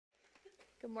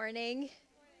Good morning.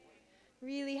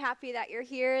 Really happy that you're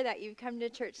here, that you've come to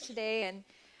church today. And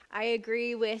I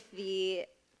agree with the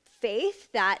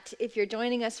faith that if you're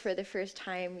joining us for the first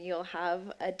time, you'll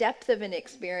have a depth of an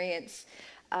experience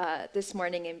this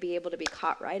morning and be able to be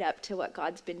caught right up to what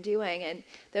God's been doing. And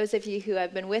those of you who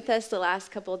have been with us the last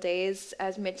couple days,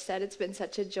 as Mitch said, it's been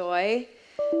such a joy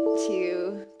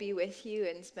to be with you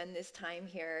and spend this time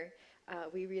here.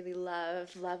 We really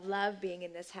love being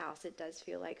in this house. It does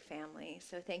feel like family.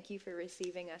 So thank you for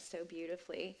receiving us so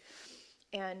beautifully.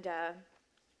 And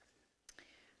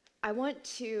I want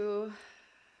to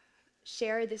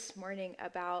share this morning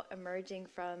about emerging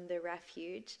from the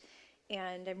refuge.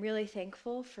 And I'm really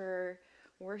thankful for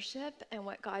worship and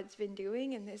what God's been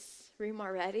doing in this room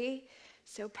already.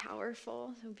 So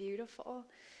powerful, so beautiful.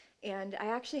 And I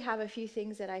actually have a few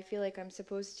things that I feel like I'm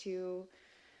supposed to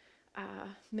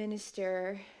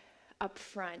minister up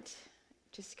front,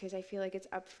 just because I feel like it's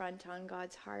up front on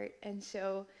God's heart. And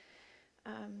so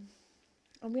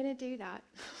I'm going to do that.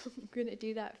 I'm going to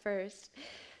do that first.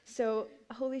 So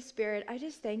Holy Spirit, I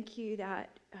just thank you that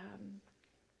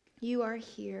you are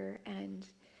here, and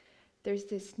there's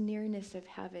this nearness of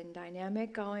heaven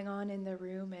dynamic going on in the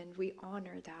room, and we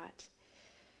honor that.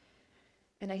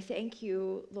 And I thank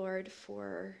you, Lord,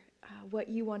 for what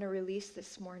you want to release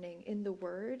this morning in the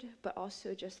word, but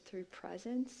also just through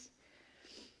presence,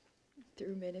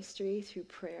 through ministry, through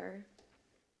prayer.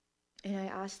 And I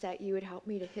ask that you would help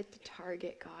me to hit the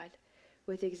target, God,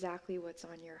 with exactly what's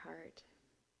on your heart.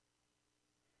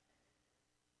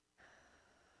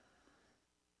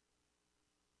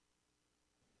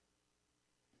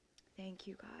 Thank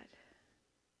you, God.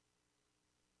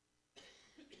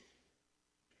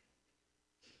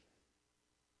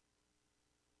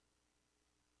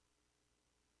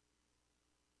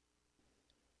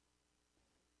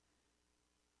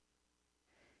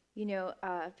 You know,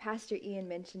 Pastor Ian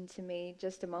mentioned to me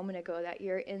just a moment ago that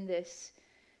you're in this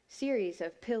series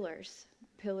of pillars,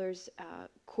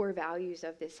 core values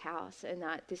of this house, and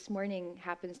that this morning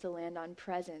happens to land on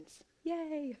presence.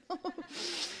 Yay!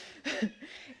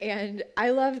 And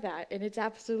I love that, and it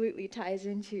absolutely ties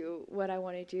into what I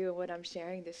want to do and what I'm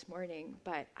sharing this morning,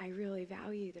 but I really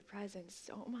value the presence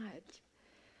so much.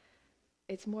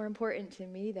 It's more important to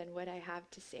me than what I have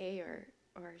to say or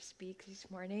speak this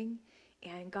morning.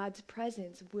 And God's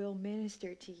presence will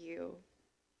minister to you.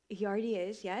 He already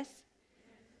is, yes?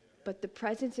 But the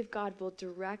presence of God will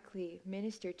directly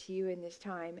minister to you in this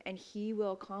time, and he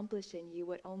will accomplish in you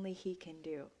what only he can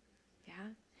do.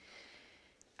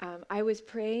 Yeah? I was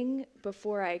praying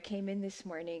before I came in this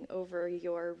morning over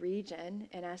your region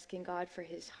and asking God for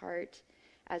his heart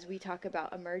as we talk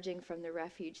about emerging from the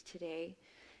refuge today.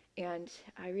 And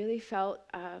I really felt...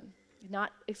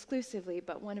 not exclusively,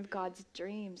 but one of God's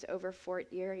dreams over Fort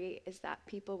Erie is that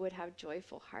people would have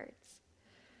joyful hearts.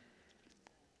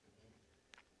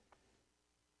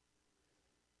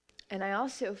 And I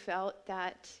also felt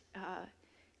that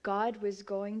God was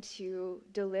going to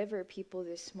deliver people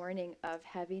this morning of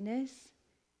heaviness,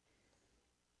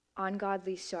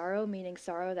 ungodly sorrow, meaning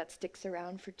sorrow that sticks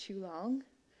around for too long,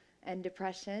 and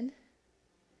depression.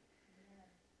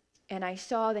 And I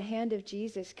saw the hand of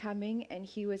Jesus coming, and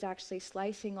he was actually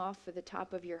slicing off of the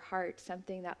top of your heart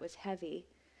something that was heavy,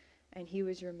 and he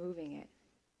was removing it.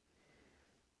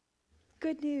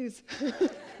 Good news.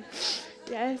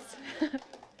 Yes.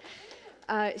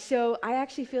 So I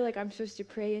actually feel like I'm supposed to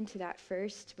pray into that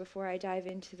first before I dive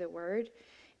into the word.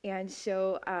 And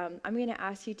so I'm going to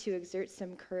ask you to exert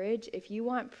some courage. If you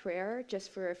want prayer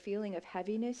just for a feeling of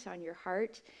heaviness on your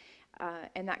heart,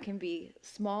 and that can be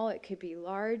small, it could be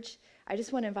large. I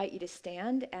just want to invite you to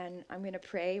stand, and I'm going to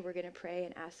pray. We're going to pray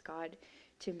and ask God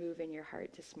to move in your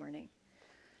heart this morning.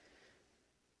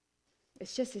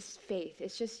 It's just this faith.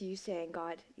 It's just you saying,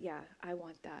 God, yeah, I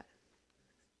want that.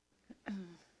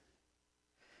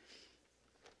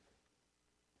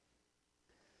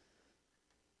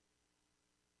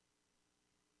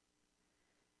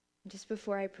 Just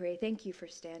before I pray, thank you for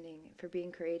standing, for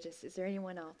being courageous. Is there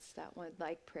anyone else that would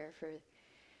like prayer for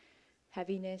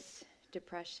heaviness,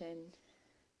 depression,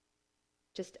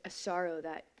 just a sorrow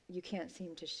that you can't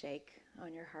seem to shake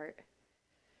on your heart?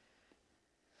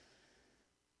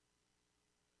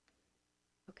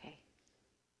 Okay.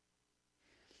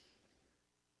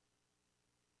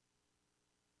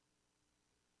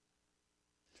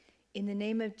 In the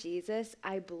name of Jesus,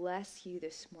 I bless you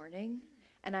this morning,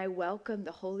 and I welcome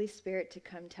the Holy Spirit to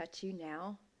come touch you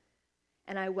now.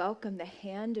 And I welcome the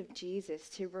hand of Jesus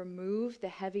to remove the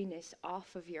heaviness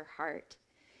off of your heart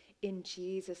in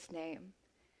Jesus' name.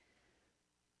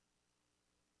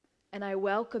 And I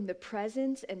welcome the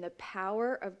presence and the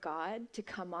power of God to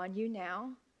come on you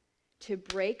now, to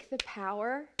break the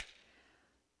power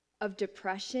of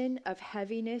depression, of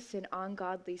heaviness, and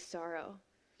ungodly sorrow.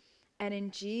 And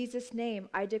in Jesus' name,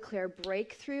 I declare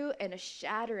breakthrough and a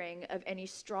shattering of any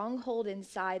stronghold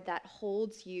inside that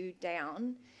holds you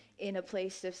down in a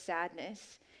place of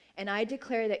sadness. And I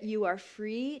declare that you are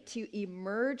free to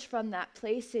emerge from that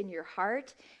place in your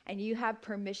heart, and you have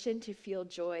permission to feel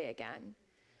joy again.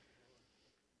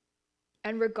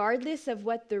 And regardless of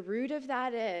what the root of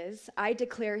that is, I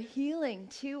declare healing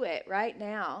to it right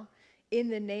now in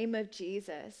the name of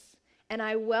Jesus. And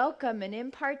I welcome an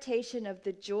impartation of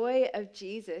the joy of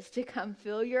Jesus to come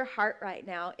fill your heart right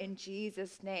now in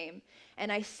Jesus' name.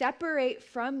 And I separate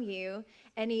from you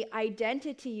any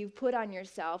identity you've put on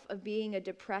yourself of being a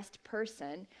depressed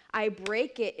person. I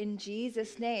break it in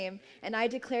Jesus' name, and I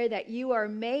declare that you are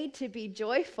made to be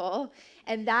joyful,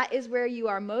 and that is where you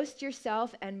are most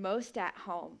yourself and most at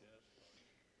home.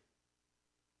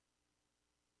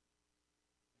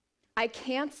 I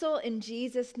cancel in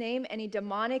Jesus' name any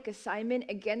demonic assignment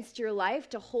against your life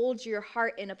to hold your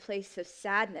heart in a place of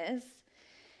sadness.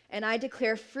 And I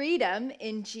declare freedom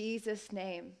in Jesus'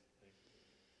 name.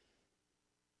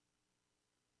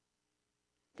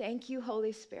 Thank you,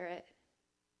 Holy Spirit.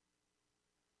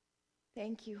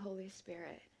 Thank you, Holy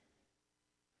Spirit.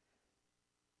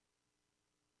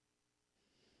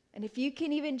 And if you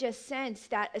can even just sense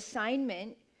that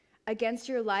assignment against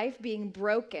your life being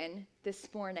broken this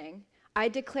morning, I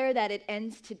declare that it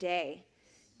ends today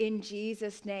in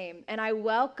Jesus' name. And I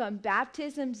welcome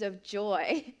baptisms of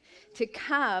joy to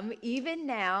come even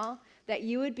now, that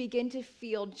you would begin to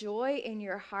feel joy in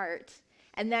your heart,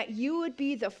 and that you would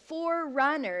be the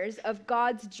forerunners of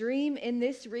God's dream in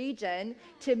this region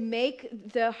to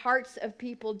make the hearts of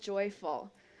people joyful.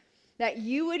 That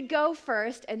you would go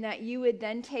first, and that you would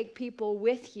then take people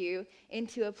with you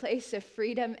into a place of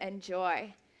freedom and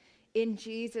joy. In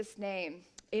Jesus' name,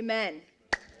 amen.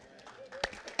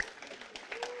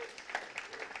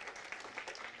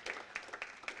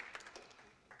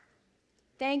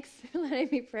 Thanks for letting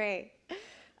me pray.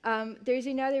 There's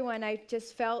another one. I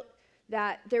just felt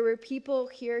that there were people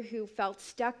here who felt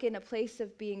stuck in a place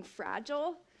of being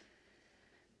fragile.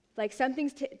 Like something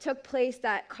took place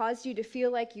that caused you to feel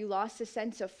like you lost a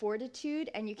sense of fortitude,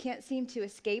 and you can't seem to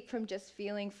escape from just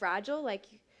feeling fragile. Like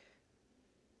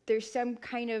there's some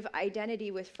kind of identity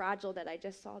with fragile that I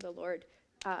just saw the Lord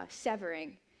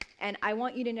severing. And I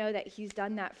want you to know that he's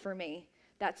done that for me.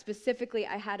 That specifically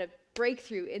I had a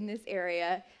breakthrough in this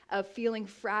area of feeling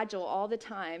fragile all the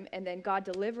time, and then God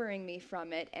delivering me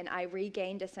from it, and I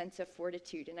regained a sense of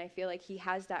fortitude. And I feel like he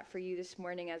has that for you this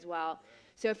morning as well.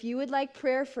 So if you would like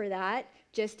prayer for that,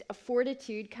 just a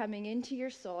fortitude coming into your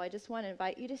soul, I just want to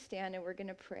invite you to stand, and we're going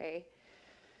to pray.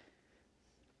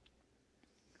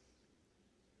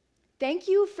 Thank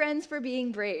you, friends, for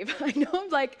being brave. I know I'm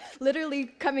like literally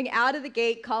coming out of the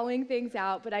gate, calling things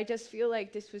out, but I just feel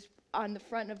like this was on the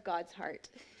front of God's heart.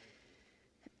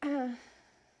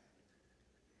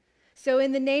 So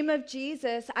in the name of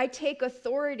Jesus, I take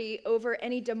authority over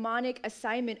any demonic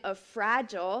assignment of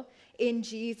fragile in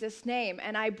Jesus' name,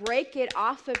 and I break it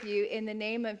off of you in the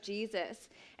name of Jesus.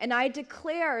 And I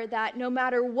declare that no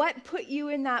matter what put you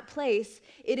in that place,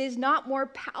 it is not more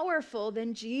powerful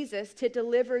than Jesus to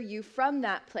deliver you from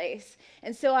that place.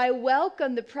 And so I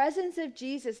welcome the presence of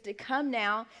Jesus to come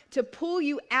now to pull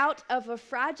you out of a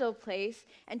fragile place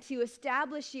and to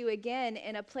establish you again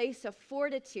in a place of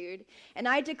fortitude. And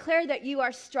I declare that you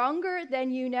are stronger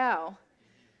than you know.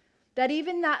 That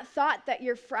even that thought that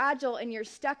you're fragile and you're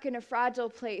stuck in a fragile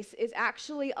place is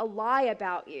actually a lie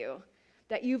about you.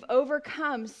 That you've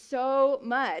overcome so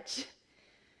much.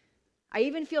 I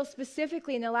even feel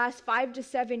specifically in the last 5 to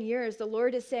 7 years, the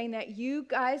Lord is saying that you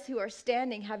guys who are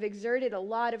standing have exerted a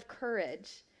lot of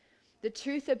courage. The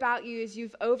truth about you is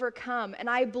you've overcome, and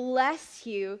I bless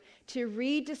you to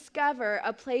rediscover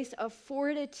a place of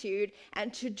fortitude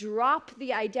and to drop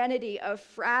the identity of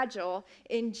fragile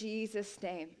in Jesus'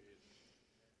 name.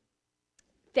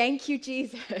 Thank you,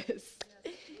 Jesus.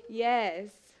 Yes.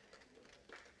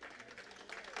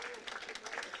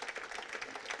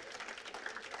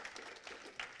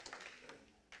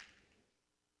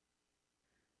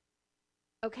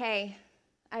 Okay,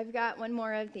 I've got one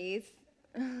more of these.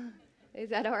 Is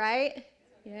that all right?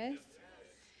 Yes?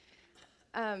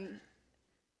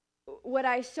 What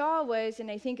I saw was,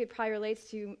 and I think it probably relates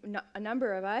to a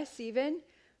number of us even,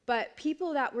 but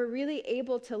people that were really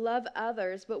able to love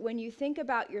others, but when you think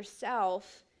about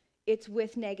yourself, it's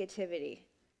with negativity.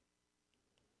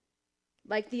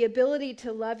 Like the ability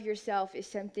to love yourself is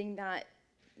something that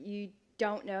you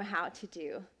don't know how to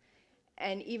do.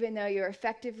 And even though you're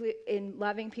effectively in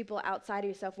loving people outside of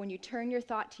yourself, when you turn your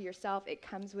thought to yourself, it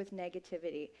comes with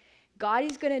negativity. God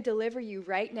is going to deliver you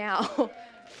right now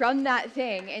from that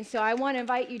thing. And so I want to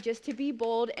invite you just to be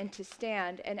bold and to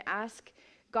stand and ask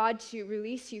God to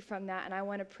release you from that. And I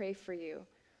want to pray for you.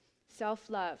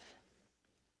 Self-love.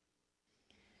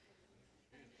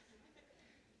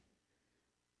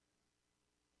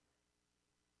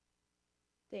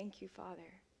 Thank you, Father.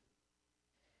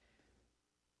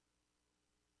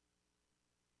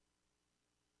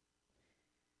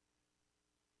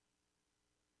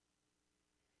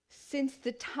 Since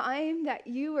the time that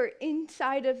you were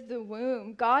inside of the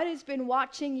womb, God has been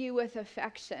watching you with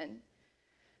affection.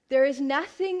 There is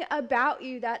nothing about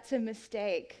you that's a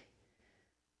mistake.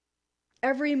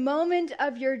 Every moment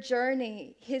of your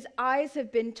journey, his eyes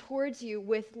have been towards you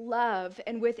with love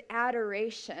and with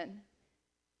adoration.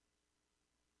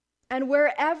 And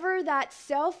wherever that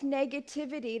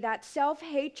self-negativity, that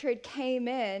self-hatred came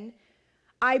in,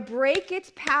 I break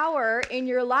its power in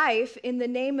your life in the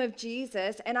name of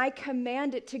Jesus, and I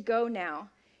command it to go now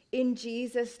in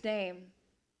Jesus' name.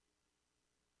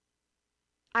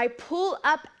 I pull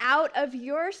up out of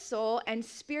your soul and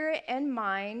spirit and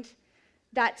mind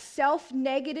that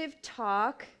self-negative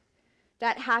talk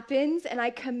that happens, and I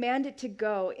command it to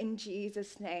go in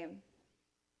Jesus' name.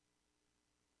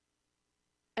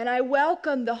 And I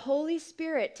welcome the Holy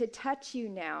Spirit to touch you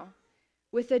now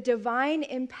with a divine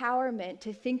empowerment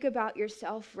to think about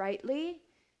yourself rightly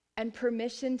and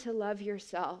permission to love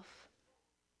yourself.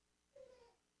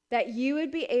 That you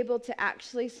would be able to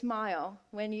actually smile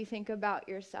when you think about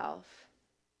yourself.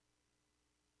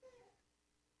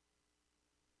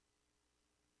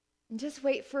 And just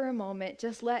wait for a moment.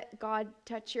 Just let God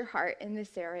touch your heart in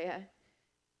this area.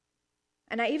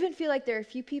 And I even feel like there are a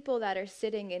few people that are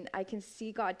sitting, and I can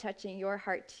see God touching your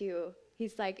heart too.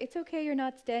 He's like, it's okay, you're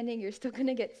not standing. You're still going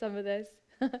to get some of this.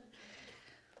 So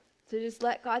just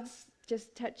let God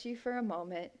just touch you for a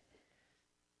moment.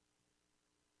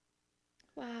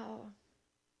 Wow.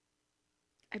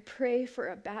 I pray for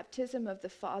a baptism of the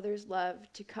Father's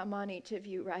love to come on each of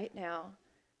you right now,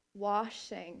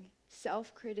 washing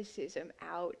self-criticism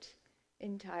out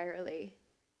entirely.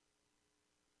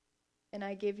 And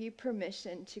I give you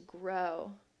permission to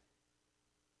grow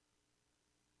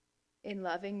in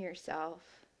loving yourself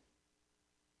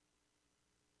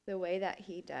the way that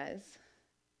he does.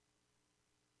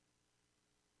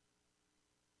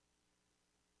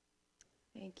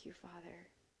 Thank you, Father.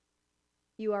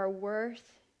 You are worth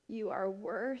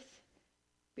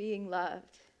being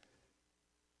loved.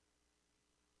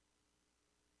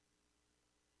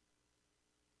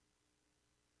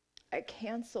 I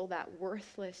cancel that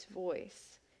worthless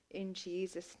voice in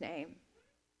Jesus' name.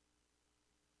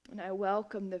 And I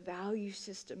welcome the value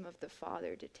system of the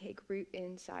Father to take root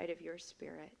inside of your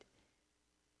spirit.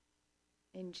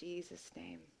 In Jesus'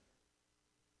 name.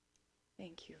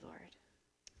 Thank you, Lord.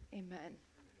 Amen.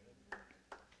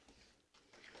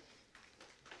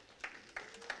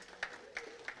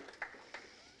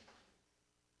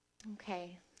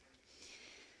 Okay.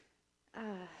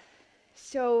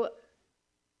 So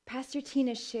Pastor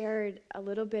Tina shared a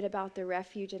little bit about the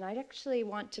refuge, and I'd actually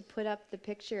want to put up the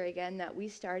picture again that we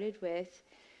started with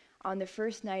on the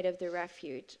first night of the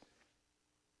refuge.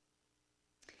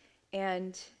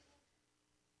 And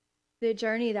the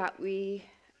journey that we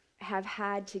have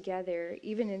had together,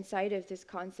 even inside of this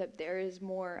concept, there is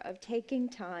more of taking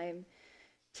time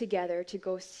together to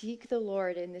go seek the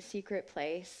Lord in the secret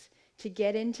place, to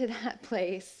get into that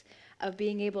place of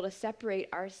being able to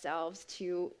separate ourselves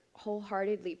to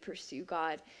wholeheartedly pursue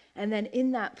God. And then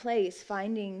in that place,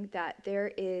 finding that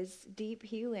there is deep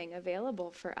healing available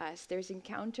for us. There's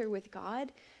encounter with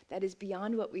God that is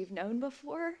beyond what we've known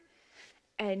before.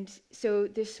 And so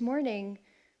this morning,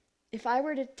 if I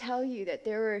were to tell you that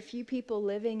there were a few people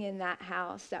living in that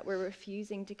house that were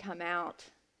refusing to come out,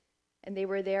 and they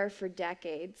were there for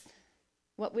decades,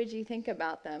 what would you think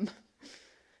about them?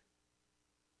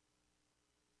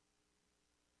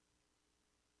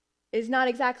 It's not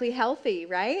exactly healthy,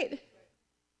 right?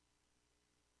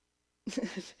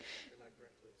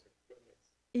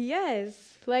 Yes,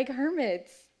 like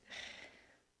hermits.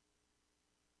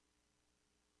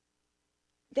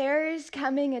 There is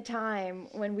coming a time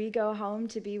when we go home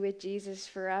to be with Jesus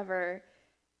forever,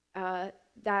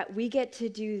 that we get to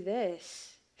do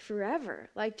this forever,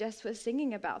 like Jess was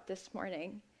singing about this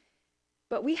morning.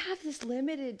 But we have this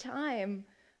limited time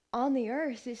on the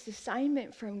earth, this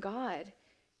assignment from God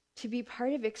to be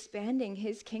part of expanding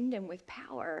his kingdom with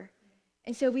power.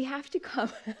 And so we have to come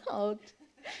out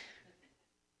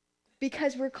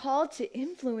because we're called to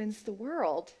influence the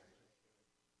world.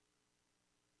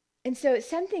 And so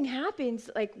something happens,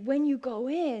 like when you go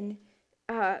in,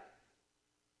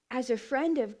 as a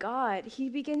friend of God, he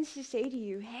begins to say to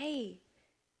you, hey,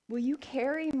 will you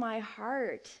carry my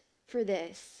heart for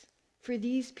this, for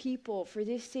these people, for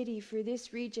this city, for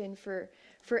this region, for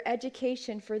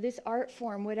education, for this art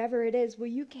form, whatever it is? Will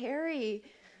you carry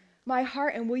my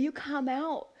heart, and will you come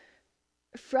out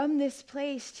from this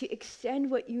place to extend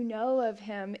what you know of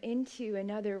him into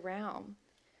another realm?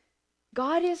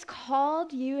 God has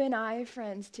called you and I,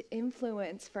 friends, to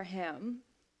influence for him.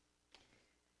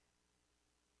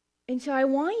 And so I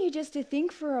want you just to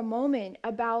think for a moment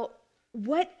about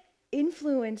what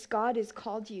influence God has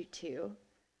called you to.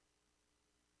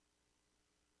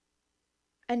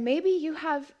 And maybe you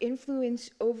have influence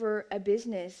over a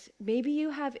business. Maybe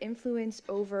you have influence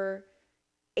over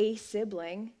a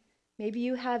sibling. Maybe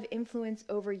you have influence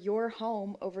over your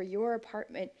home, over your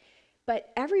apartment.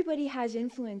 But everybody has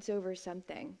influence over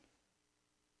something.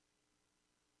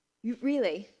 You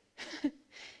really.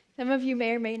 Some of you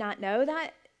may or may not know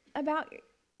that about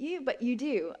you, but you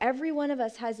do. Every one of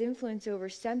us has influence over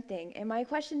something. And my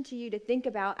question to you to think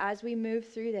about as we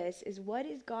move through this is, what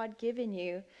has God given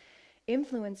you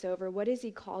influence over? What has he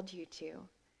called you to?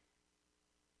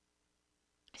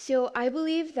 So I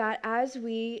believe that as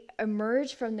we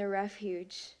emerge from the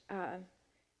refuge,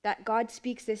 that God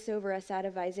speaks this over us out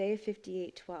of Isaiah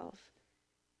 58:12.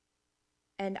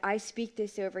 And I speak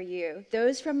this over you.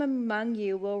 Those from among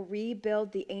you will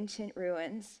rebuild the ancient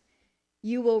ruins.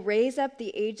 You will raise up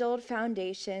the age-old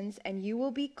foundations, and you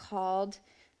will be called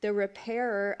the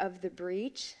repairer of the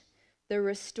breach, the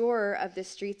restorer of the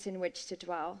streets in which to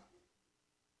dwell.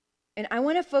 And I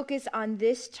want to focus on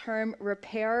this term,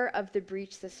 repairer of the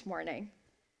breach, this morning.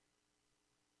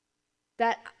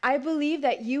 That I believe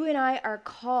that you and I are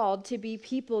called to be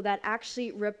people that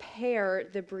actually repair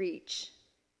the breach.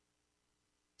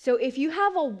 So if you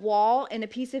have a wall and a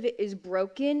piece of it is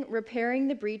broken, repairing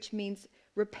the breach means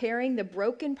repairing the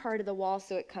broken part of the wall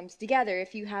so it comes together.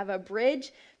 If you have a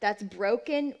bridge that's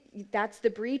broken, that's the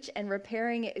breach, and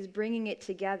repairing it is bringing it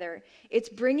together. It's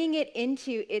bringing it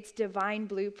into its divine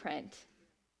blueprint.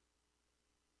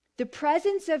 The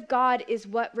presence of God is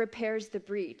what repairs the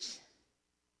breach.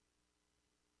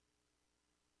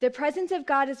 The presence of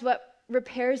God is what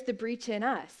repairs the breach in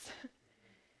us.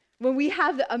 When we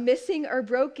have a missing or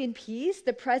broken piece,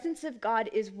 the presence of God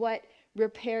is what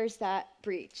repairs that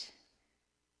breach.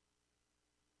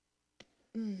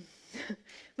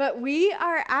 But we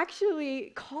are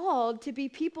actually called to be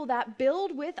people that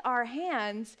build with our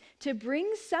hands to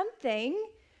bring something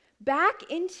back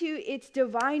into its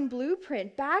divine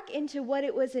blueprint, back into what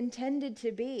it was intended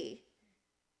to be.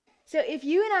 So if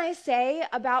you and I say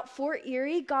about Fort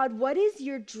Erie, God, what is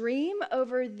your dream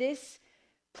over this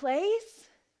place?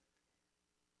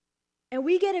 And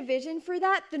we get a vision for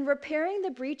that, then repairing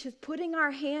the breach is putting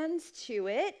our hands to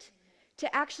it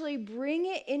to actually bring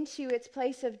it into its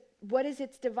place of what is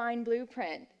its divine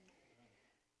blueprint.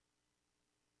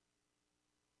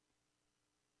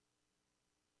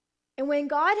 And when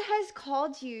God has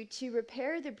called you to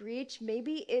repair the breach,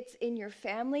 maybe it's in your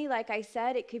family, like I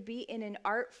said, it could be in an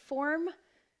art form,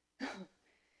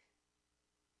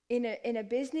 in a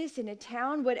business, in a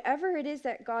town, whatever it is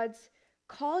that God's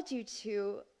called you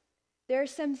to, there are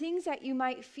some things that you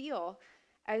might feel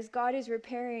as God is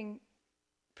preparing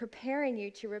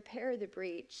you to repair the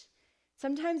breach.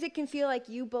 Sometimes it can feel like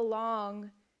you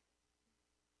belong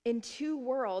in two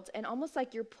worlds and almost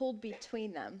like you're pulled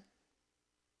between them.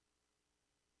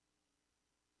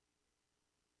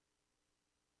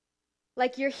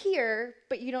 Like you're here,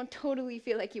 but you don't totally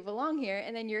feel like you belong here,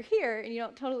 and then you're here and you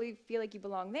don't totally feel like you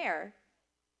belong there.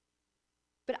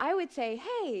 But I would say,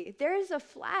 hey, there's a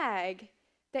flag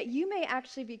that you may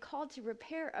actually be called to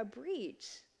repair a breach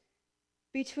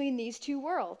between these two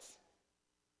worlds.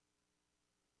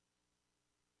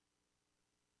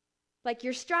 Like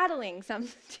you're straddling some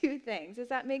two things. Does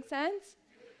that make sense?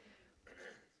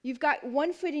 You've got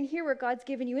one foot in here where God's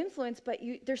given you influence, but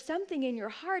there's something in your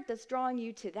heart that's drawing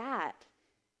you to that.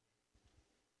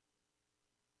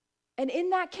 And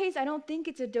in that case, I don't think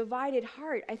it's a divided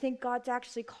heart. I think God's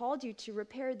actually called you to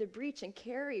repair the breach and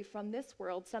carry from this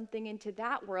world something into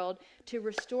that world to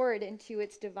restore it into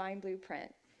its divine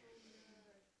blueprint.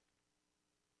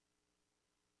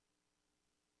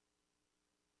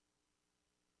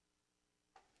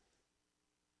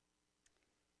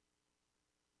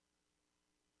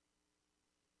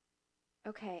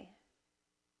 Okay.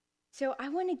 So I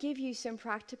want to give you some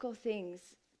practical things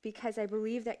because I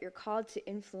believe that you're called to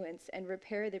influence and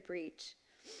repair the breach.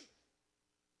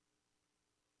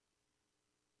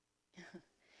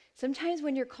 Sometimes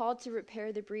when you're called to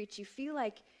repair the breach, you feel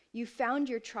like You found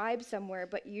your tribe somewhere,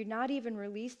 but you're not even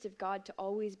released of God to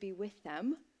always be with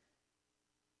them,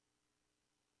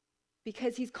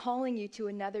 because he's calling you to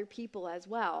another people as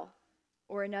well,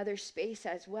 or another space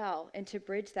as well, and to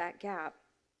bridge that gap.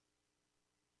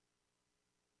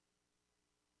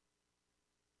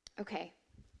 Okay.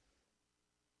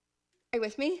 Are you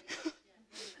with me?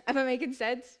 Am I making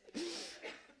sense?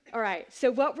 All right, so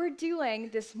what we're doing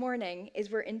this morning is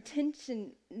we're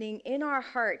intentioning in our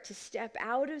heart to step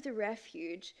out of the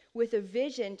refuge with a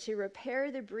vision to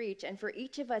repair the breach. And for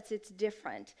each of us, it's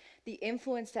different, the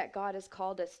influence that God has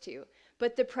called us to.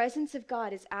 But the presence of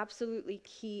God is absolutely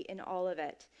key in all of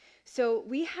it. So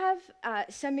we have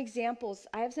some examples.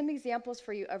 I have some examples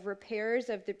for you of repairs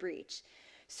of the breach.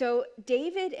 So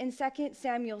David in 2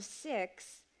 Samuel 6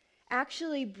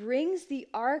 actually brings the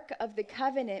Ark of the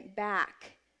Covenant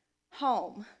back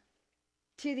home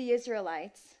to the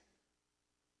Israelites.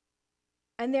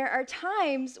 And there are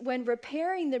times when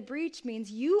repairing the breach means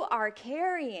you are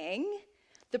carrying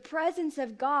the presence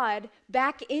of God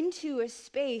back into a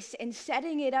space and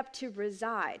setting it up to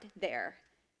reside there.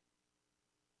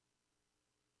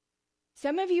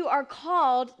 Some of you are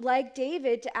called, like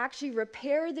David, to actually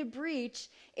repair the breach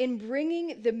in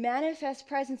bringing the manifest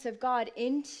presence of God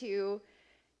into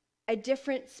a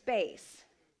different space.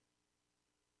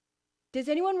 Does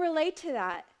anyone relate to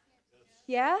that?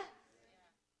 Yeah?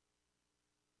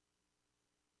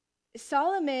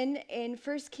 Solomon in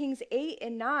 1 Kings 8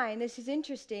 and 9, this is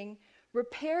interesting,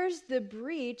 repairs the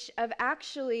breach of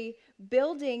actually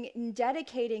building and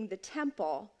dedicating the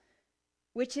temple,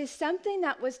 which is something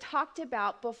that was talked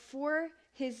about before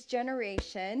his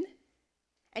generation.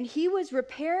 And he was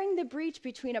repairing the breach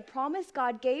between a promise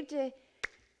God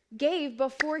gave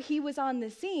before he was on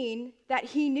the scene that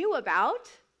he knew about.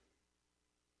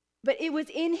 But it was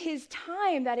in his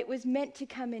time that it was meant to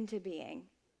come into being.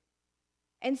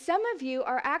 And some of you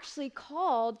are actually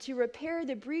called to repair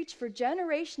the breach for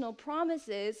generational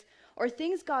promises or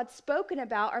things God's spoken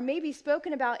about, or maybe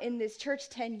spoken about in this church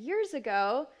 10 years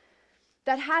ago,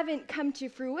 that haven't come to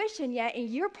fruition yet, and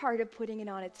you're part of putting it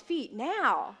on its feet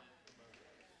now.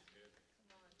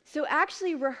 So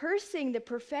actually rehearsing the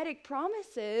prophetic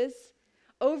promises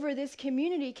over this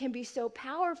community can be so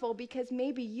powerful, because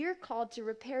maybe you're called to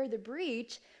repair the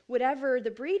breach, whatever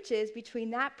the breach is,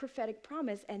 between that prophetic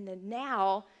promise and the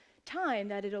now time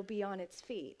that it'll be on its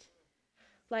feet.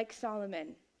 Like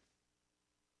Solomon.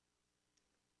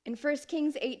 In 1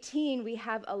 Kings 18, we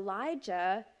have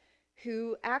Elijah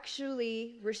who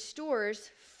actually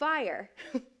restores fire.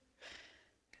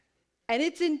 And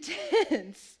it's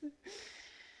intense.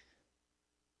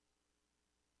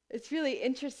 It's really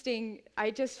interesting. I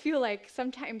just feel like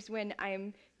sometimes when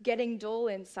I'm getting dull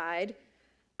inside,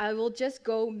 I will just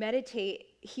go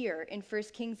meditate here in 1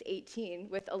 Kings 18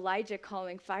 with Elijah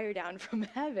calling fire down from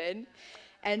heaven.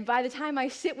 And by the time I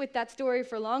sit with that story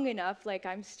for long enough, like,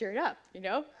 I'm stirred up, you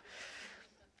know?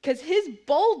 Because his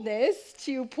boldness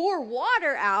to pour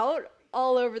water out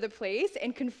all over the place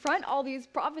and confront all these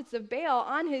prophets of Baal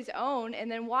on his own,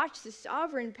 and then watch the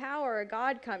sovereign power of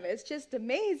God come, it's just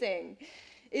amazing.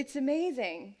 It's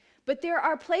amazing. But there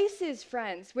are places,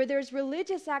 friends, where there's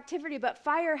religious activity, but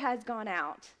fire has gone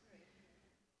out.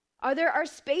 There are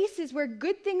spaces where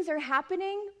good things are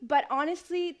happening, but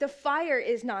honestly, the fire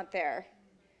is not there.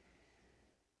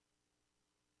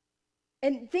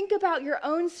 And think about your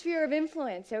own sphere of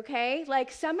influence, okay?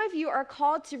 Like, some of you are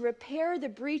called to repair the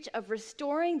breach of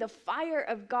restoring the fire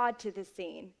of God to the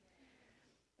scene,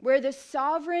 where the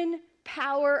sovereign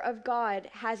power of God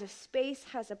has a space,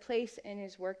 has a place, and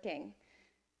is working.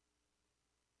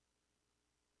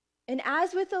 And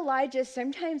as with Elijah,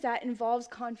 sometimes that involves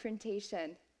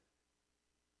confrontation.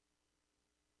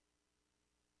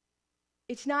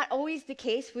 It's not always the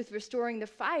case with restoring the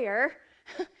fire,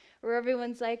 where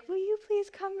everyone's like, will you please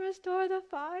come restore the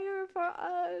fire for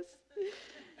us?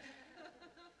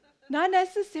 Not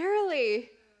necessarily.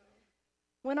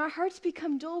 When our hearts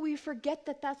become dull, we forget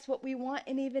that that's what we want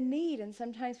and even need. And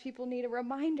sometimes people need a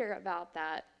reminder about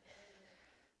that.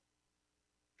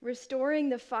 Restoring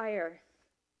the fire.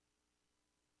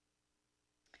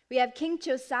 We have King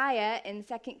Josiah in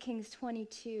 2 Kings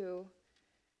 22,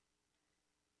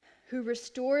 who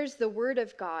restores the word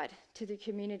of God to the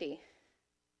community.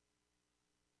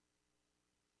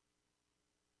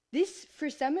 This, for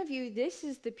some of you, this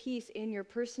is the piece in your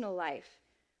personal life.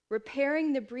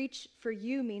 Repairing the breach for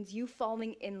you means you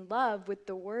falling in love with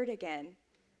the word again.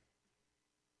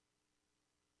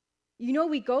 You know,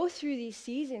 we go through these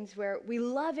seasons where we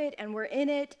love it and we're in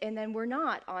it, and then we're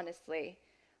not, honestly.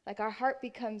 Like, our heart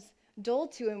becomes dull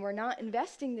to, and we're not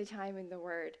investing the time in the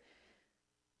word.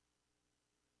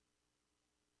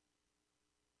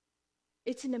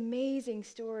 It's an amazing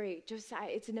story, Josiah.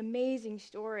 It's an amazing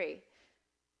story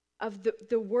of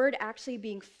the word actually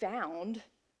being found,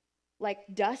 like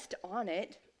dust on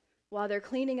it, while they're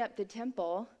cleaning up the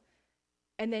temple.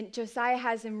 And then Josiah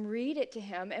has him read it to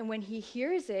him. And when he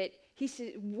hears it, he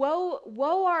says, woe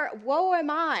am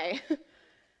I.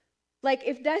 Like,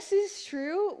 if this is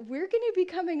true, we're going to be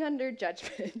coming under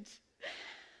judgment.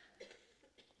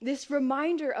 This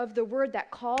reminder of the word that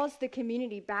calls the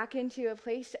community back into a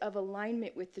place of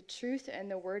alignment with the truth and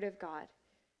the word of God.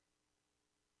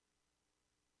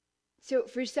 So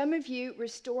for some of you,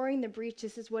 restoring the breach,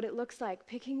 this is what it looks like.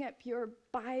 Picking up your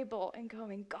Bible and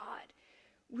going, God,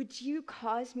 would you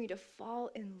cause me to fall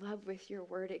in love with your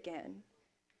word again?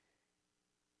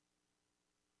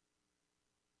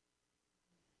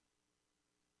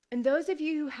 And those of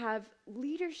you who have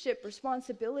leadership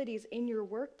responsibilities in your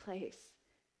workplace,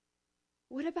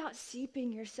 what about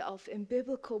seeping yourself in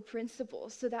biblical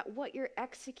principles so that what you're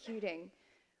executing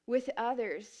with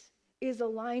others is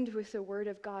aligned with the word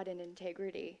of God in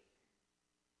integrity?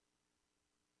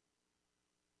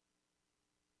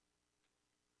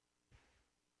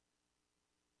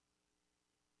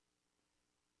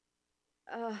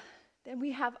 Then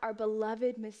we have our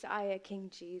beloved Messiah,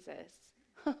 King Jesus,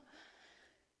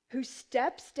 who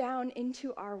steps down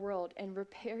into our world and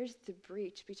repairs the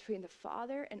breach between the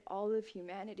Father and all of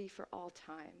humanity for all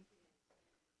time.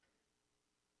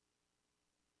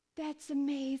 That's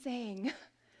amazing.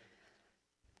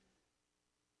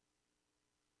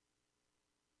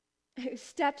 Who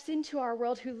steps into our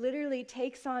world, who literally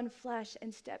takes on flesh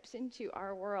and steps into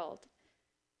our world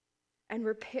and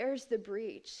repairs the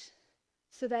breach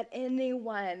so that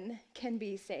anyone can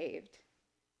be saved,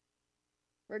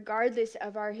 regardless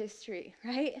of our history,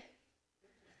 right?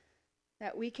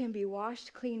 That we can be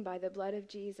washed clean by the blood of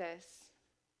Jesus.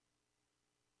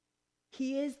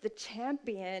 He is the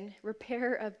champion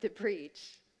repairer of the breach.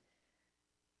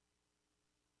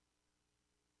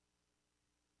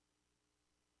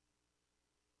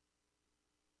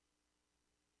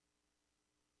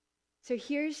 So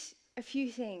here's a few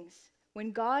things.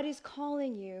 When God is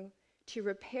calling you to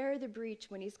repair the breach,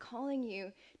 when he's calling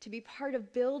you to be part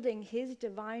of building his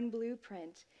divine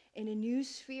blueprint in a new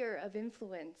sphere of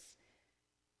influence,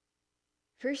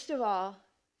 first of all,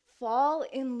 fall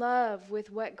in love with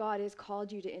what God has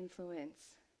called you to influence.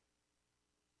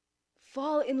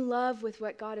 Fall in love with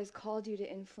what God has called you to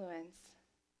influence.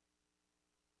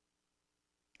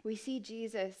 We see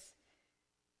Jesus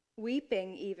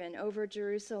weeping even over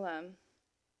Jerusalem.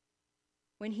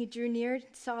 When he drew near,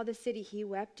 saw the city, he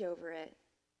wept over it.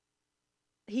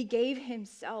 He gave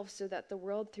himself so that the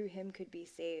world through him could be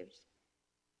saved.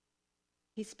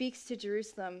 He speaks to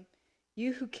Jerusalem,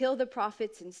 you who kill the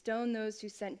prophets and stone those who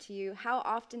sent to you, how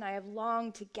often I have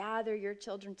longed to gather your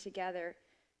children together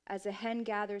as a hen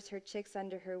gathers her chicks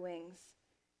under her wings.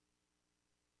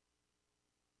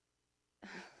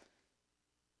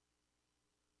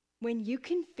 When you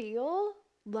can feel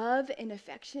love and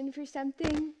affection for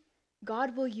something,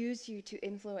 God will use you to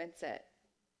influence it.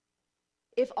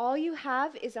 If all you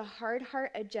have is a hard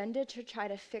heart agenda to try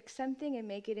to fix something and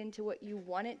make it into what you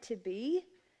want it to be,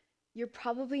 you're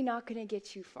probably not going to get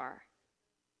too far.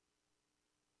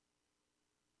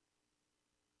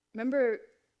 Remember,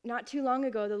 not too long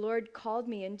ago, the Lord called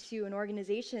me into an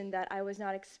organization that I was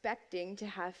not expecting to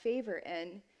have favor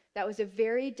in. That was a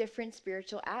very different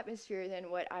spiritual atmosphere than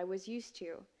what I was used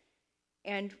to.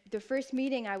 And the first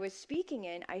meeting I was speaking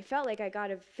in, I felt like I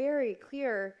got a very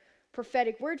clear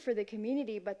prophetic word for the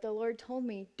community, but the Lord told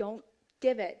me, don't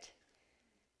give it.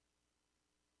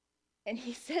 And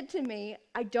he said to me,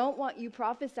 I don't want you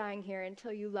prophesying here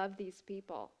until you love these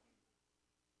people.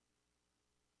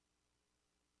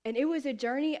 And it was a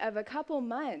journey of a couple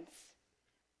months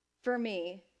for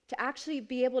me to actually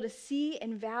be able to see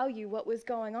and value what was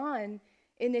going on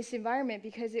in this environment,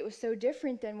 because it was so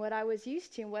different than what I was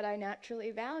used to and what I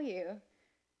naturally value.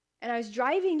 And I was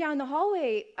driving down the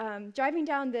hallway, driving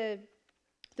down the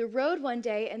road one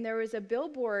day, and there was a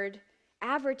billboard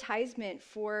advertisement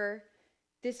for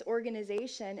this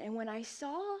organization. And when I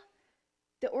saw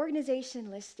the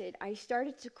organization listed, I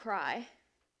started to cry,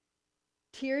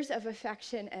 tears of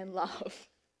affection and love.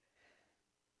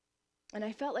 And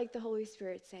I felt like the Holy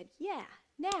Spirit said, yeah,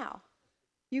 now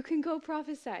you can go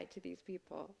prophesy to these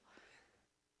people.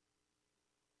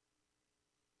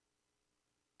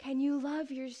 Can you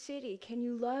love your city? Can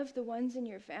you love the ones in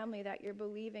your family that you're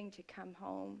believing to come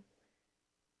home?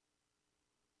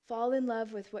 Fall in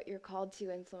love with what you're called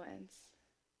to influence.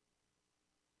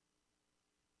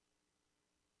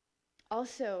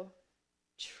 Also,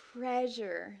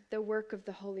 treasure the work of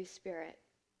the Holy Spirit.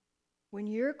 When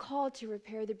you're called to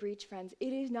repair the breach, friends,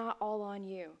 it is not all on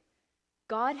you.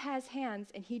 God has hands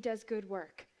and he does good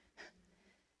work.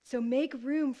 So make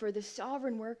room for the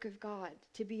sovereign work of God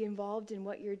to be involved in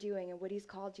what you're doing and what he's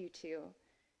called you to.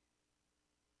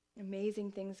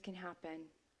 Amazing things can happen.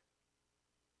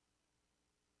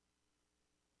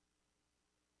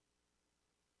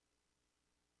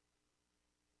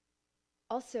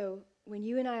 Also, when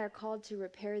you and I are called to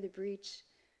repair the breach,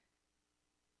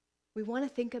 we want to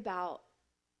think about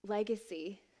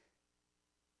legacy.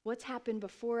 What's happened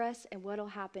before us and what'll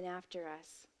happen after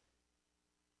us.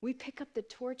 We pick up the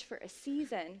torch for a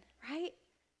season, right?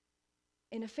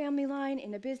 In a family line,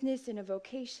 in a business, in a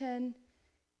vocation.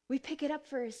 We pick it up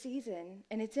for a season,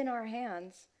 and it's in our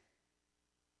hands.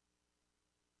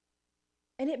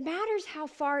 And it matters how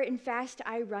far and fast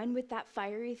I run with that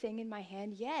fiery thing in my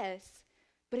hand, yes.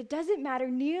 But it doesn't matter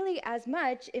nearly as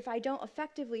much if I don't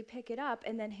effectively pick it up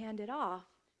and then hand it off.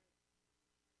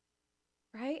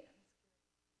 Right?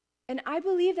 And I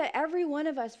believe that every one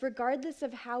of us, regardless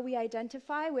of how we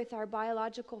identify with our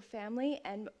biological family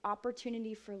and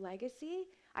opportunity for legacy,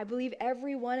 I believe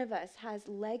every one of us has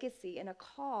legacy and a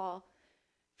call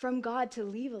from God to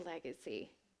leave a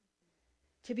legacy,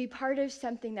 to be part of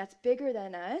something that's bigger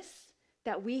than us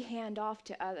that we hand off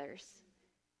to others.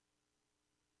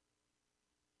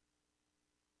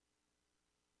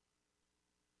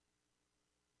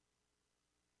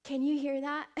 Can you hear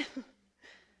that?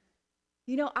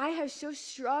 You know, I have so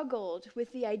struggled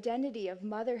with the identity of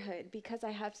motherhood because I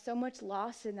have so much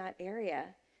loss in that area.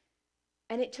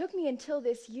 And it took me until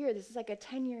this year, this is like a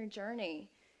 10-year journey,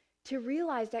 to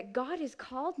realize that God has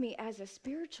called me as a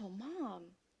spiritual mom.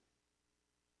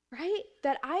 Right?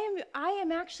 That I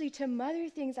am actually to mother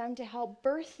things, I'm to help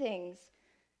birth things.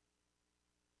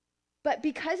 But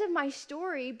because of my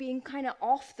story being kind of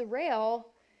off the rail,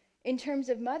 in terms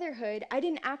of motherhood, I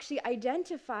didn't actually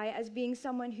identify as being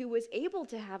someone who was able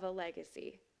to have a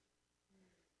legacy.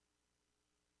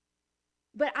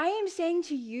 But I am saying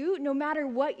to you, no matter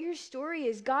what your story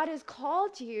is, God has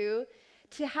called you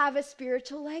to have a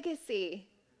spiritual legacy.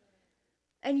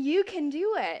 And you can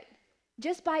do it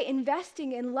just by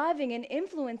investing in loving and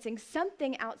influencing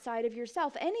something outside of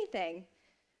yourself, anything,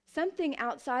 something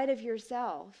outside of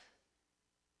yourself.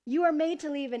 You are made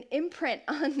to leave an imprint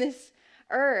on this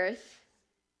earth,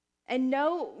 and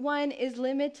no one is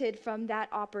limited from that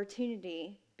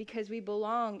opportunity because we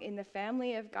belong in the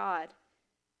family of God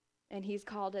and he's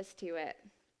called us to it.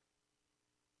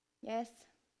 Yes?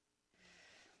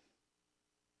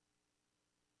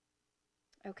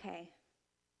 Okay.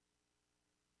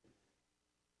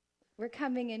 We're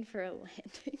coming in for a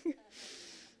landing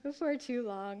before too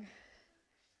long.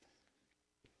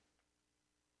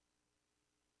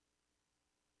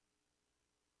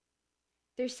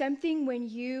 There's something when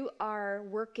you are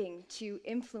working to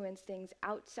influence things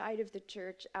outside of the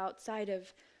church, outside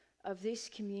of this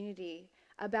community,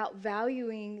 about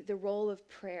valuing the role of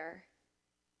prayer.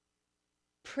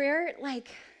 Prayer, like,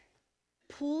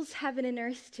 pulls heaven and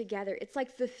earth together. It's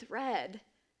like the thread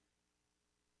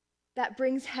that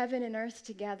brings heaven and earth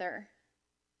together.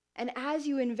 And as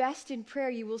you invest in prayer,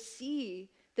 you will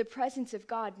see the presence of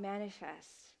God manifest.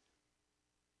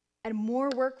 And more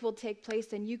work will take place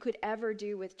than you could ever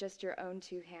do with just your own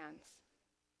two hands.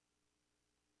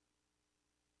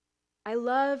 I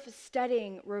love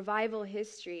studying revival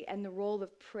history and the role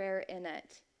of prayer in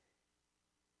it.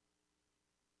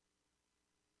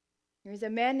 There's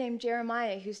a man named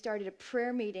Jeremiah who started a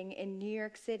prayer meeting in New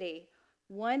York City,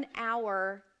 1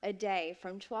 hour a day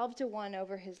from 12 to 1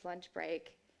 over his lunch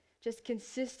break, just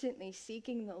consistently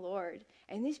seeking the Lord.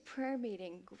 And this prayer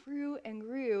meeting grew and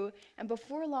grew, and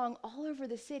before long, all over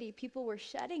the city, people were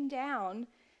shutting down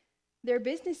their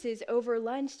businesses over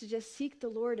lunch to just seek the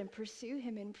Lord and pursue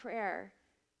him in prayer.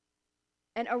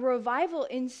 And a revival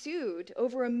ensued.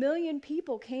 Over 1 million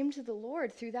people came to the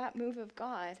Lord through that move of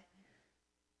God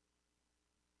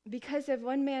because of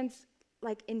one man's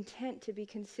intent to be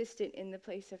consistent in the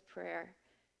place of prayer.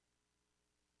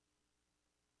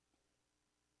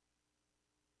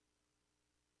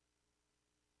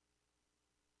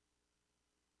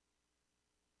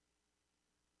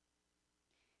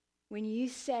 When you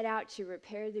set out to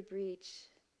repair the breach,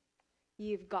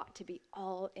 you've got to be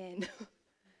all in.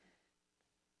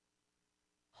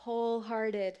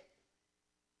 Wholehearted,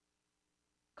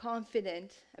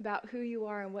 confident about who you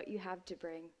are and what you have to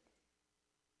bring.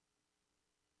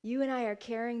 You and I are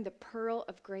carrying the pearl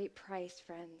of great price,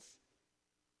 friends.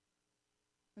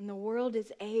 And the world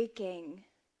is aching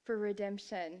for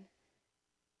redemption.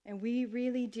 And we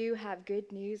really do have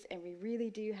good news, and we really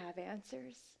do have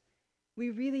answers. We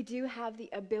really do have the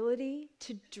ability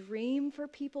to dream for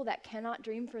people that cannot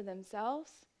dream for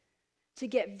themselves, to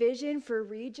get vision for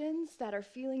regions that are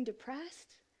feeling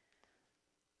depressed.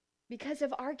 Because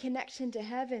of our connection to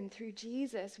heaven through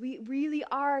Jesus, we really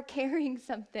are carrying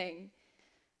something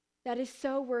that is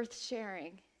so worth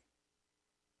sharing.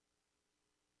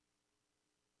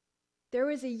 There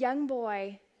was a young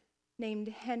boy named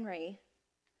Henry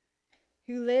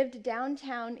who lived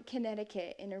downtown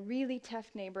Connecticut in a really tough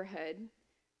neighborhood,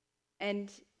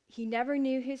 and he never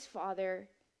knew his father.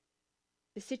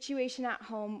 The situation at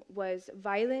home was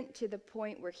violent to the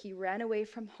point where he ran away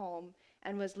from home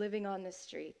and was living on the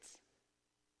streets.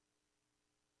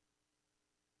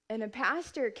 And a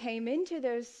pastor came into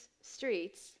those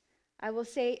streets, I will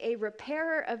say a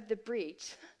repairer of the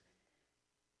breach,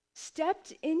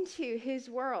 stepped into his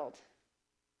world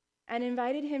and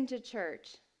invited him to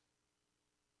church.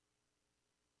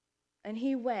 And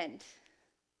he went.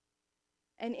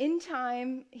 And in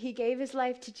time, he gave his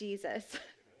life to Jesus.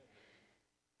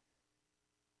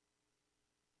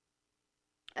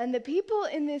 And the people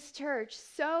in this church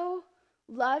so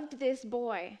loved this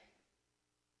boy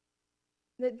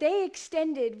that they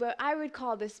extended what I would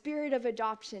call the spirit of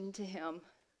adoption to him.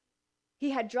 He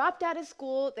had dropped out of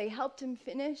school. They helped him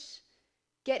finish,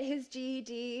 get his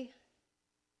GED,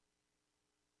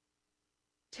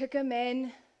 took him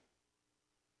in.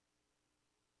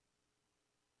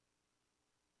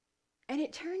 And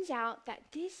it turns out that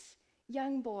this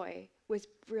young boy was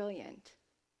brilliant.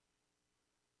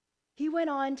 He went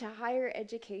on to higher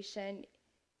education.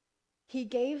 He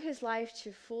gave his life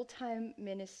to full-time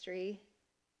ministry.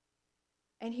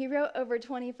 And he wrote over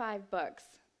 25 books.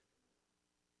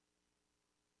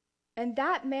 And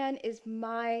that man is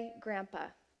my grandpa.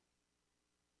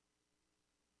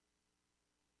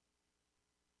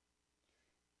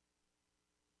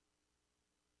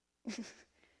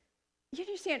 You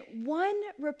understand, one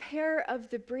repair of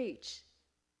the breach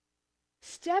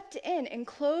stepped in and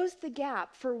closed the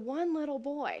gap for one little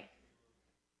boy.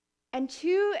 And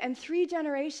 2 and 3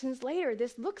 generations later,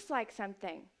 this looks like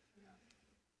something.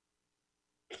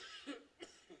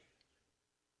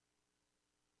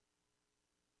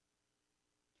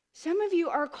 Some of you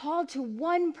are called to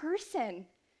one person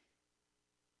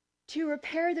to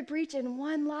repair the breach in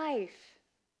one life.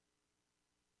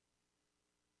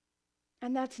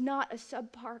 And that's not a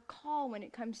subpar call when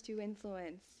it comes to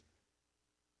influence.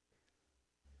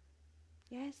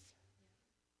 Yes?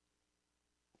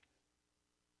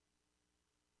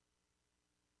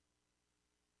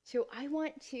 So I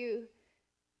want to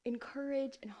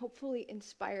encourage and hopefully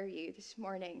inspire you this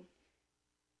morning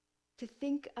to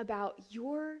think about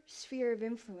your sphere of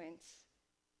influence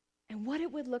and what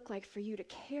it would look like for you to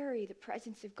carry the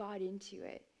presence of God into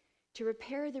it, to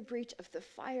repair the breach of the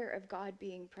fire of God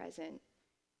being present,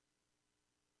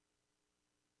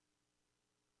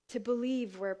 to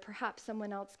believe where perhaps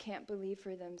someone else can't believe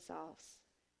for themselves,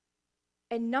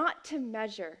 and not to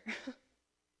measure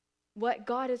what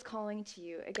God is calling to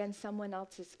you against someone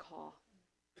else's call,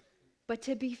 but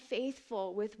to be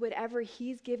faithful with whatever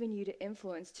he's given you to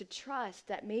influence, to trust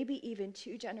that maybe even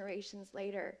 2 generations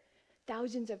later,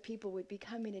 thousands of people would be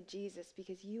coming to Jesus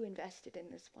because you invested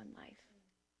in this one life.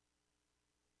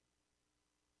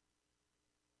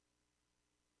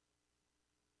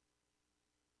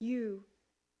 You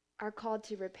are called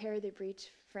to repair the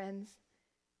breach, friends.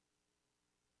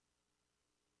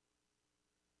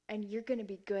 And you're going to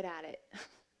be good at it.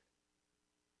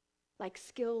 Like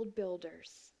skilled builders,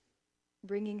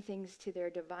 bringing things to their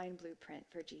divine blueprint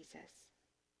for Jesus.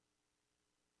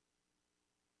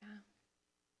 Yeah.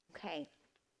 Okay.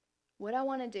 What I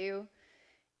want to do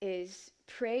is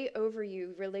pray over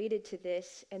you related to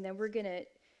this, and then we're going to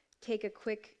take a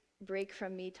quick break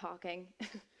from me talking.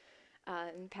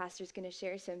 And Pastor's going to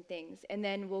share some things. And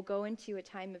then we'll go into a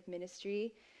time of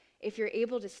ministry. If you're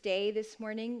able to stay this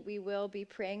morning, we will be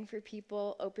praying for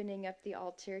people, opening up the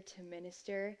altar to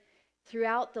minister.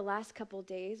 Throughout the last couple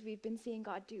days, we've been seeing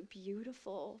God do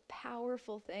beautiful,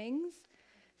 powerful things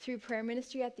through prayer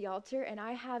ministry at the altar, and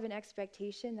I have an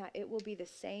expectation that it will be the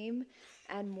same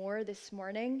and more this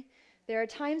morning. There are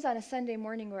times on a Sunday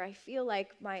morning where I feel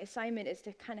like my assignment is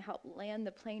to kind of help land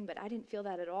the plane, but I didn't feel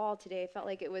that at all today. I felt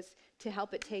like it was to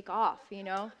help it take off, you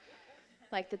know?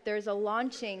 Like that there's a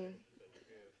launching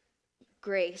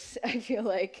grace, I feel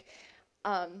like,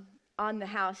 on the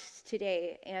house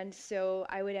today. And so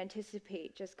I would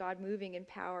anticipate just God moving in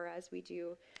power as we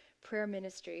do prayer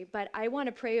ministry. But I want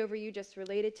to pray over you just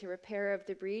related to repair of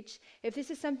the breach. If this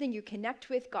is something you connect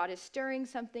with, God is stirring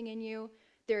something in you,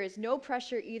 There is no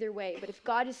pressure either way, but if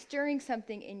God is stirring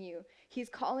something in you, he's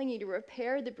calling you to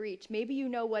repair the breach. Maybe you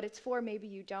know what it's for, maybe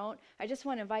you don't. I just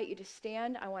want to invite you to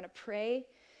stand. I want to pray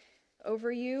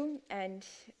over you, and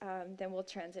then we'll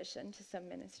transition to some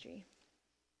ministry.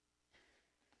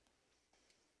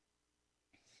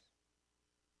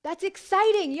 That's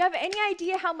exciting. You have any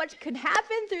idea how much could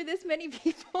happen through this many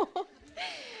people?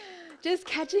 Just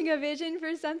catching a vision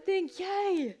for something?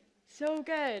 Yay! So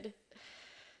good.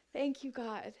 Thank you,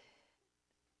 God.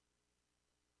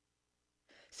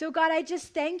 So God, I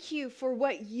just thank you for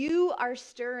what you are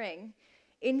stirring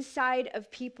inside of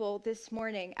people this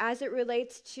morning as it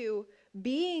relates to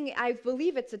being, I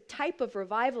believe it's a type of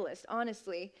revivalist,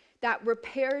 honestly, that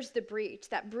repairs the breach,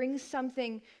 that brings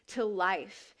something to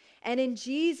life. And in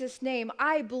Jesus' name,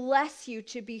 I bless you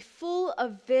to be full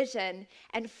of vision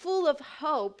and full of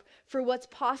hope for what's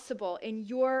possible in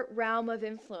your realm of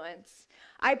influence.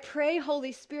 I pray,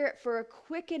 Holy Spirit, for a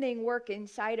quickening work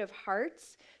inside of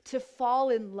hearts to fall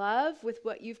in love with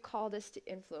what you've called us to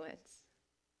influence.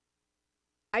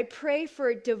 I pray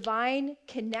for divine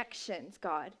connections,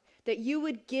 God, that you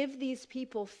would give these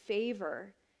people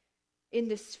favor in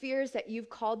the spheres that you've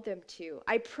called them to.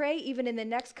 I pray even in the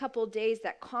next couple of days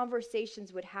that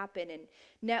conversations would happen and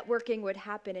networking would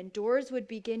happen and doors would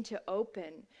begin to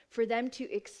open for them to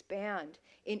expand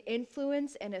in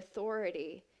influence and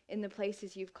authority in the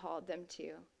places you've called them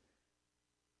to.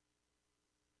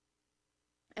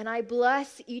 And I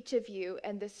bless each of you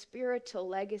and the spiritual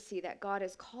legacy that God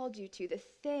has called you to, the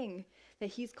thing that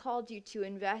he's called you to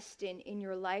invest in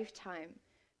your lifetime,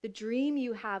 the dream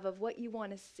you have of what you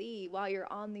want to see while you're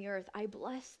on the earth. I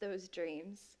bless those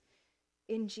dreams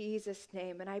in Jesus'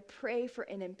 name. And I pray for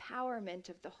an empowerment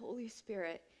of the Holy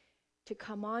Spirit to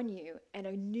come on you and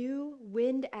a new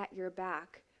wind at your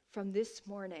back from this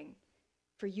morning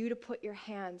for you to put your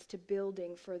hands to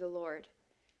building for the Lord.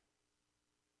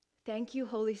 Thank you,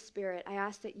 Holy Spirit. I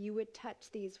ask that you would touch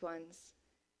these ones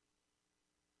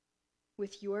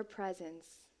with your presence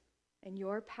and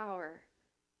your power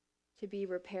to be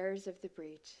repairers of the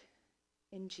breach.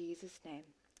 In Jesus' name,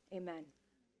 amen.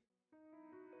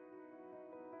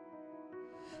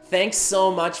 Thanks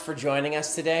so much for joining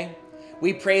us today.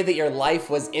 We pray that your life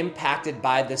was impacted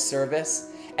by this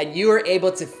service and you are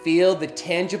able to feel the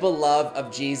tangible love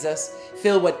of Jesus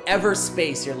fill whatever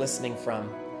space you're listening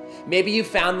from. Maybe you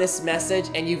found this message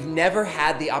and you've never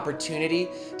had the opportunity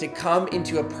to come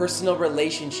into a personal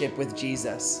relationship with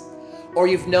Jesus, or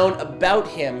you've known about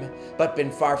him but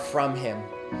been far from him.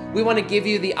 We want to give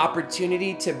you the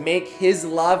opportunity to make his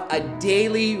love a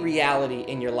daily reality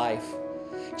in your life.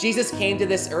 Jesus came to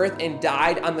this earth and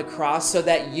died on the cross so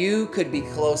that you could be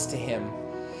close to him.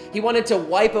 He wanted to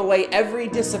wipe away every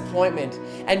disappointment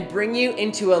and bring you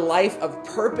into a life of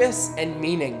purpose and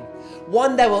meaning,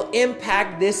 one that will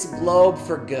impact this globe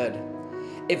for good.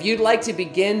 If you'd like to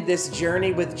begin this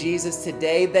journey with Jesus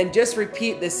today, then just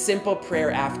repeat this simple prayer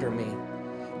after me.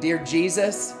 Dear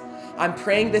Jesus, I'm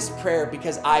praying this prayer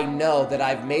because I know that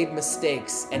I've made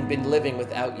mistakes and been living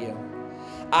without you.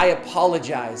 I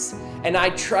apologize, and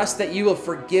I trust that you will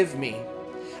forgive me.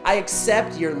 I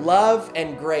accept your love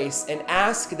and grace and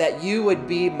ask that you would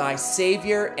be my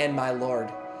Savior and my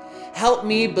Lord. Help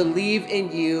me believe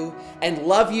in you and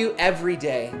love you every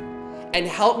day, and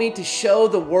help me to show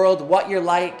the world what you're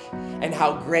like and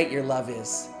how great your love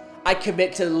is. I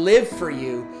commit to live for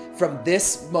you from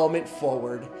this moment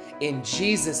forward. In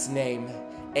Jesus' name,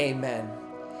 amen.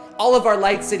 All of our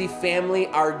Light City family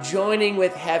are joining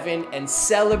with heaven and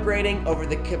celebrating over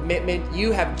the commitment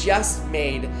you have just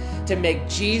made to make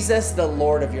Jesus the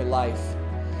Lord of your life.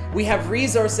 We have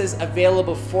resources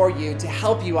available for you to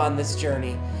help you on this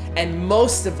journey, and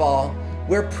most of all,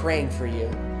 we're praying for you.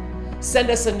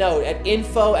 Send us a note at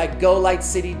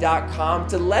info@golightcity.com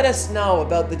to let us know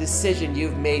about the decision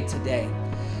you've made today.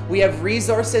 We have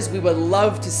resources we would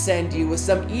love to send you with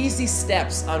some easy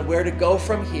steps on where to go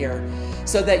from here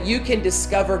so that you can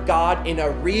discover God in a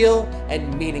real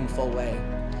and meaningful way.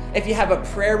 If you have a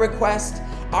prayer request,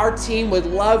 our team would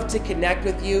love to connect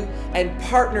with you and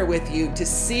partner with you to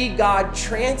see God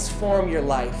transform your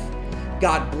life.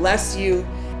 God bless you,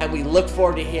 and we look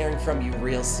forward to hearing from you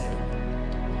real soon.